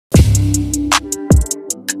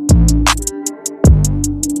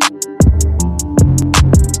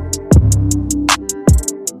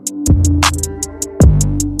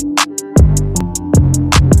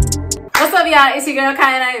y'all, it's your girl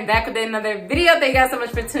Kai and I am back with another video. Thank you guys so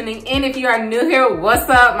much for tuning in. If you are new here, what's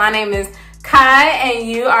up? My name is Kai and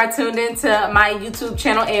you are tuned into my YouTube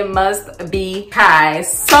channel, It Must Be Kai.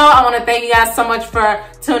 So I want to thank you guys so much for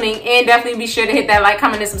tuning in. Definitely be sure to hit that like,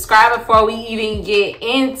 comment, and subscribe before we even get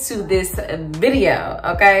into this video,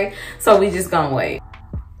 okay? So we just gonna wait.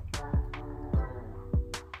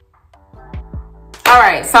 All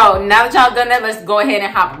right, so now that y'all done that, let's go ahead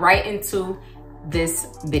and hop right into this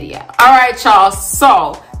video. All right, y'all,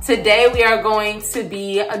 so today we are going to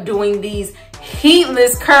be doing these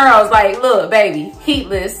heatless curls. Like, look, baby,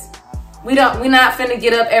 heatless. We're not finna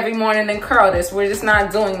get up every morning and curl this. We're just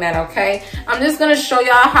not doing that, okay? I'm just gonna show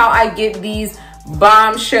y'all how I get these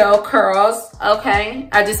bombshell curls, okay?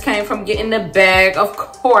 I just came from getting the bag, of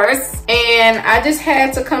course, and I just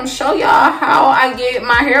had to come show y'all how I get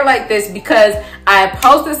my hair like this because I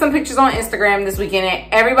posted some pictures on Instagram this weekend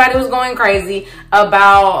and everybody was going crazy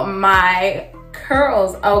about my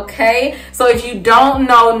curls, okay? So if you don't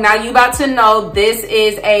know, now you about to know. This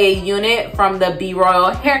is a unit from the Be Royal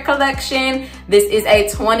hair collection. This is a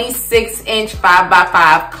 26-inch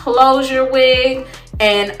 5x5 closure wig,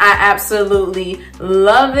 and I absolutely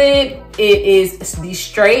love it. It is the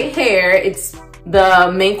straight hair. It's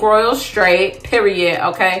the mink royal straight, period,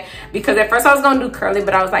 okay? Because at first I was gonna do curly,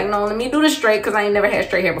 but I was like, no, let me do the straight because I ain't never had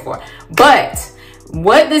straight hair before. But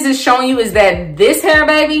what this is showing you is that this hair,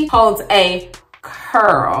 baby, holds a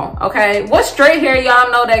curl, okay? What straight hair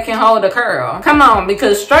y'all know that can hold a curl? Come on,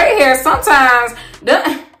 because straight hair sometimes,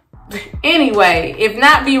 anyway, if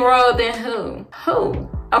not Be Royal, then who?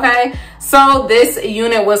 Okay, so this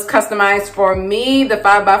unit was customized for me. The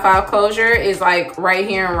 5x5 closure is like right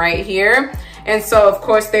here and right here. And so of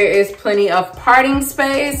course there is plenty of parting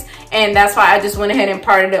space, and that's why I just went ahead and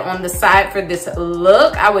parted it on the side for this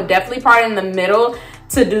look. I would definitely part in the middle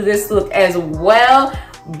to do this look as well.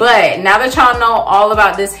 But now that y'all know all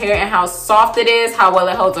about this hair and how soft it is, how well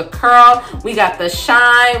it holds a curl, we got the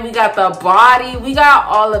shine, we got the body, we got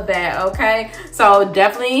all of that, okay? So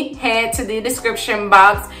definitely head to the description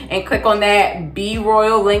box and click on that Be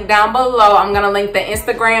Royal link down below. I'm gonna link the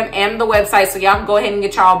Instagram and the website so y'all can go ahead and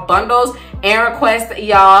get y'all bundles and request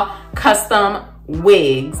y'all custom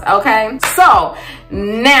wigs, okay? So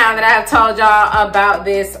now that I have told y'all about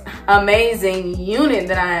this amazing unit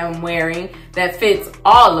that I am wearing that fits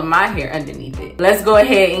all of my hair underneath it, let's go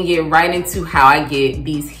ahead and get right into how I get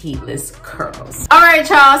these heatless curls. All right,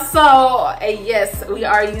 y'all, so yes, we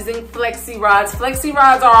are using Flexi rods. Flexi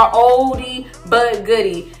rods are oldie but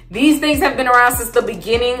goodie. These things have been around since the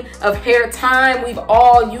beginning of hair time. We've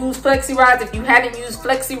all used Flexi rods. If you haven't used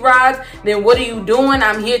Flexi rods, then what are you doing?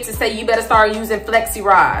 I'm here to say you better start using Flexi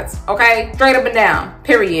rods, okay? Straight up and down,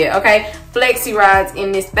 period, okay? Flexi rods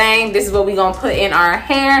in this thing. This is what we're gonna put in our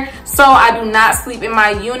hair. So I do not sleep in my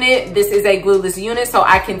unit. This is a glueless unit, so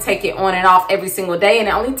I can take it on and off every single day, and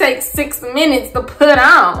it only takes 6 minutes to put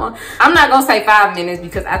on. I'm not gonna say 5 minutes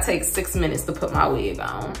because I take 6 minutes to put my wig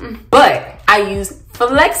on. But I use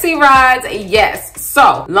Flexi rods, yes.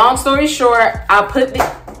 So long story short, I put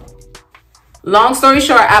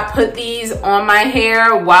these on my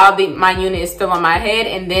hair while my unit is still on my head,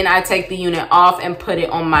 and then I take the unit off and put it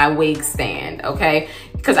on my wig stand, okay?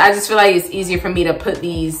 Because I just feel like it's easier for me to put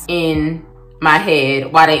these in my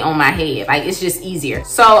head while they on my head. Like, it's just easier.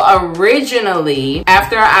 So originally,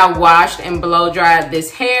 after I washed and blow dried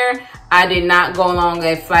this hair, I did not go along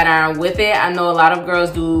a flat iron with it. I know a lot of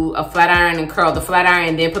girls do a flat iron and curl the flat iron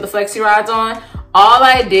and then put the Flexi rods on. All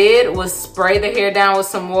I did was spray the hair down with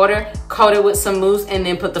some water, coat it with some mousse, and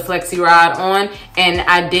then put the Flexi rod on. And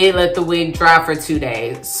I did let the wig dry for 2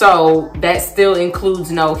 days. So that still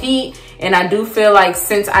includes no heat. And I do feel like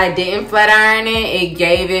since I didn't flat iron it, it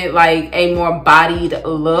gave it like a more bodied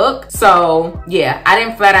look. So yeah, I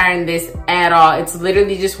didn't flat iron this at all. It's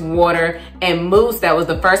literally just water and mousse. That was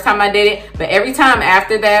the first time I did it. But every time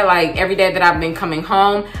after that, like every day that I've been coming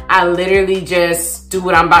home, I literally just do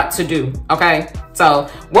what I'm about to do, okay? So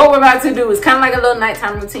what we're about to do is kind of like a little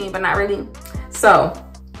nighttime routine, but not really. So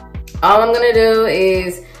all I'm gonna do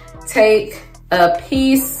is take a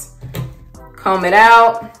piece, comb it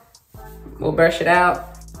out, we'll brush it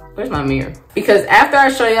out. Where's my mirror? Because after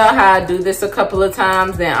I show y'all how I do this a couple of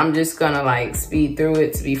times, then I'm just gonna like speed through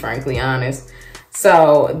it, to be frankly honest.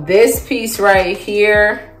 So this piece right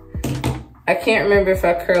here, I can't remember if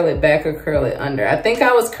I curl it back or curl it under. I think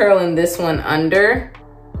I was curling this one under.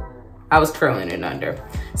 I was curling it under.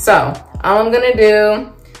 So all I'm gonna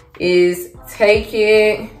do is take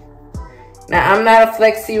it. Now I'm not a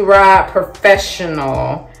Flexi rod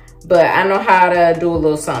professional, but I know how to do a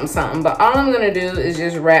little something, something. But all I'm gonna do is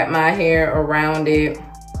just wrap my hair around it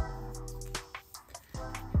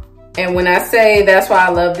And when I say that's why I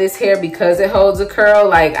love this hair, because it holds a curl,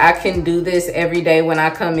 like I can do this every day when I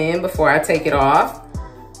come in before I take it off.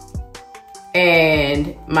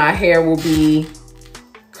 And my hair will be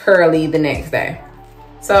curly the next day.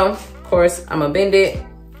 So, of course, I'm gonna bend it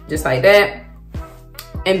just like that.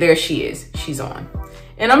 And there she is, she's on.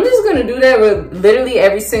 And I'm just gonna do that with literally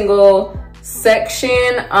every single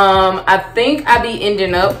section. I think I be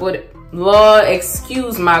ending up with, Lord,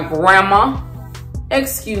 excuse my grammar.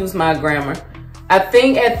 Excuse my grammar. I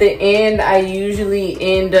think at the end, I usually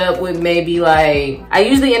end up with maybe like, I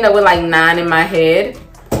usually end up with like 9 in my head.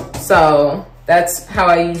 So that's how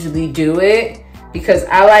I usually do it, because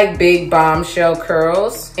I like big bombshell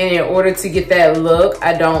curls. And in order to get that look,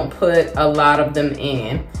 I don't put a lot of them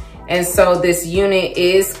in. And so this unit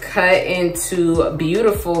is cut into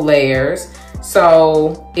beautiful layers.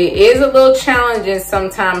 So it is a little challenging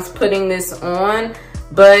sometimes putting this on,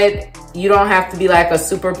 but you don't have to be like a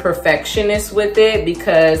super perfectionist with it,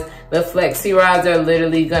 because the flexi rods are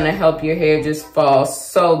literally gonna help your hair just fall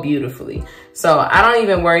so beautifully. So I don't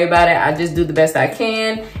even worry about it. I just do the best I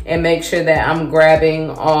can and make sure that I'm grabbing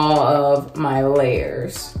all of my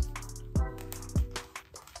layers.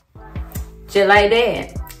 Just like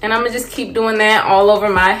that. And I'm gonna just keep doing that all over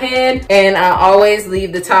my head. And I always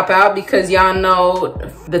leave the top out, because y'all know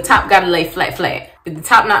the top gotta lay flat, flat. If the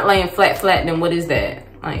top not laying flat, flat, then what is that?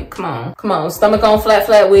 Like, come on. Come on, stomach on flat,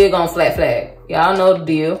 flat, wig on flat, flat. Y'all know the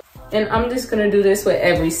deal. And I'm just gonna do this with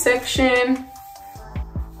every section.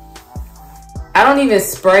 I don't even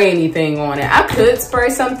spray anything on it. I could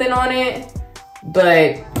spray something on it,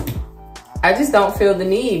 but I just don't feel the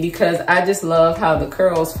need, because I just love how the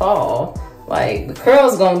curls fall. Like, the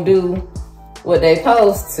curls gonna do what they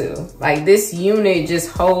supposed to. Like, this unit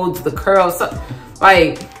just holds the curls. So,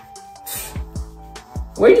 like,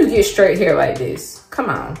 where do you get straight hair like this? Come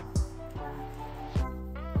on.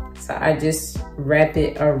 So I just wrap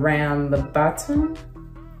it around the bottom,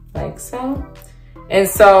 like so. And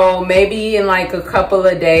so maybe in like a couple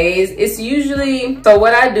of days, it's usually, so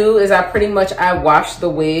what I do is I wash the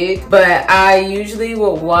wig, but I usually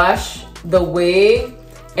will wash the wig,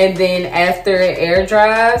 and then after it air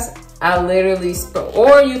dries, I literally,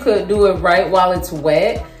 or you could do it right while it's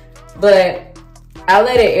wet, but I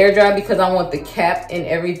let it air dry because I want the cap and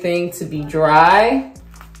everything to be dry.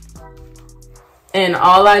 And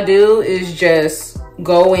all I do is just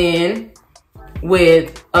go in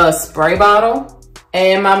with a spray bottle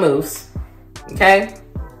and my mousse, okay?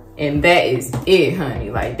 And that is it, honey.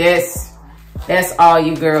 Like, that's all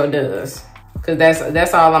your girl does, because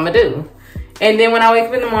that's all I'm gonna do. And then when I wake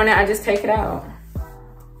up in the morning, I just take it out.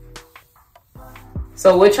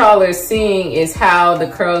 So what y'all are seeing is how the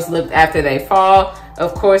curls look after they fall.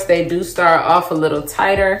 Of course, they do start off a little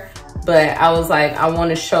tighter, but I was like, I want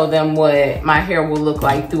to show them what my hair will look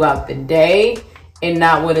like throughout the day and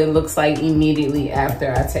not what it looks like immediately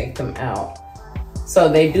after I take them out. So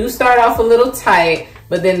they do start off a little tight,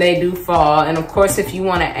 but then they do fall. And of course, if you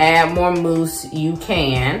want to add more mousse, you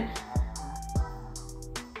can.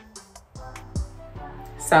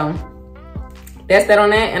 So that's that on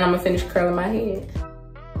that, and I'm gonna finish curling my head.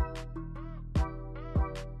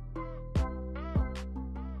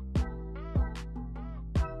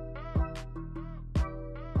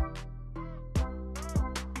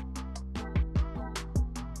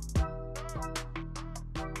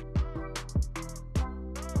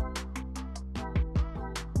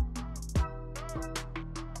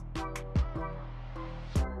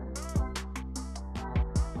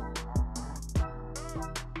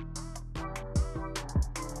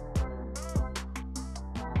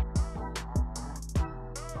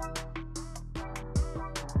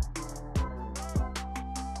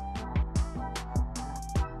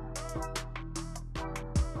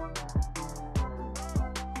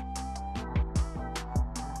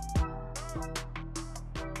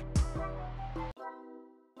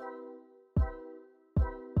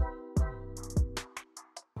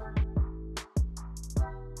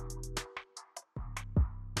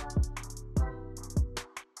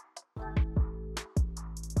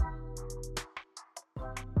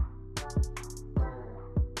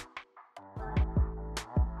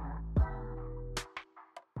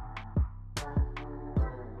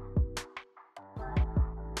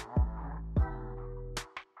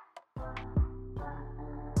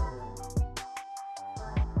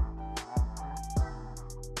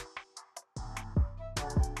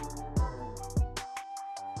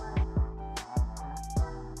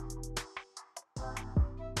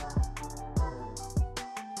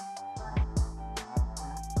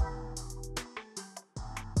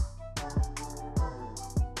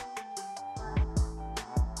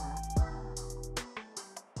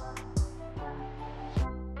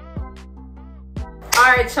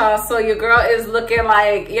 right, y'all, so your girl is looking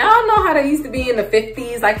like, y'all know how they used to be in the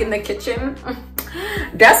 50s, like in the kitchen.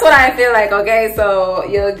 That's what I feel like, okay? So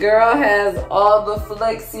your girl has all the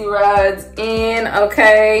Flexi rods in,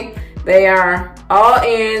 okay? They are all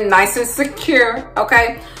in, nice and secure,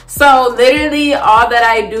 okay? So literally all that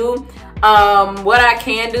I do, what I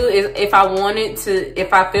can do is if I wanted to,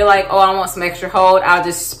 if I feel like, oh, I want some extra hold, I'll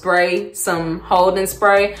just spray some hold and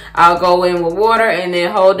spray. I'll go in with water and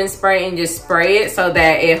then hold and spray and just spray it so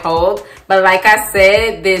that it holds. But like I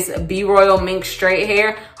said, this B Royal Mink straight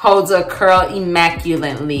hair holds a curl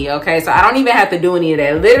immaculately, okay? So I don't even have to do any of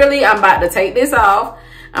that. Literally, I'm about to take this off.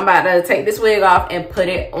 I'm about to take this wig off and put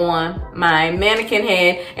it on my mannequin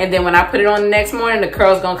head. And then when I put it on the next morning, the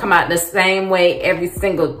curl's gonna come out the same way every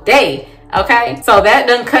single day, okay? So that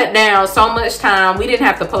done cut down so much time. We didn't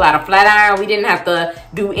have to pull out a flat iron. We didn't have to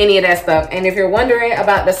do any of that stuff. And if you're wondering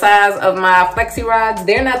about the size of my Flexi rods,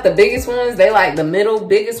 they're not the biggest ones. They like the middle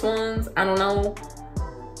biggest ones. I don't know,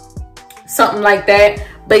 something like that.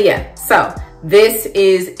 But yeah, so this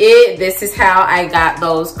is it. This is how I got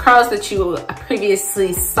those curls that you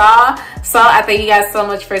previously saw. So I thank you guys so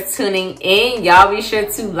much for tuning in. Y'all be sure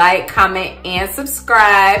to like, comment, and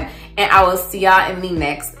subscribe. And I will see y'all in the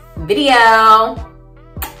next video.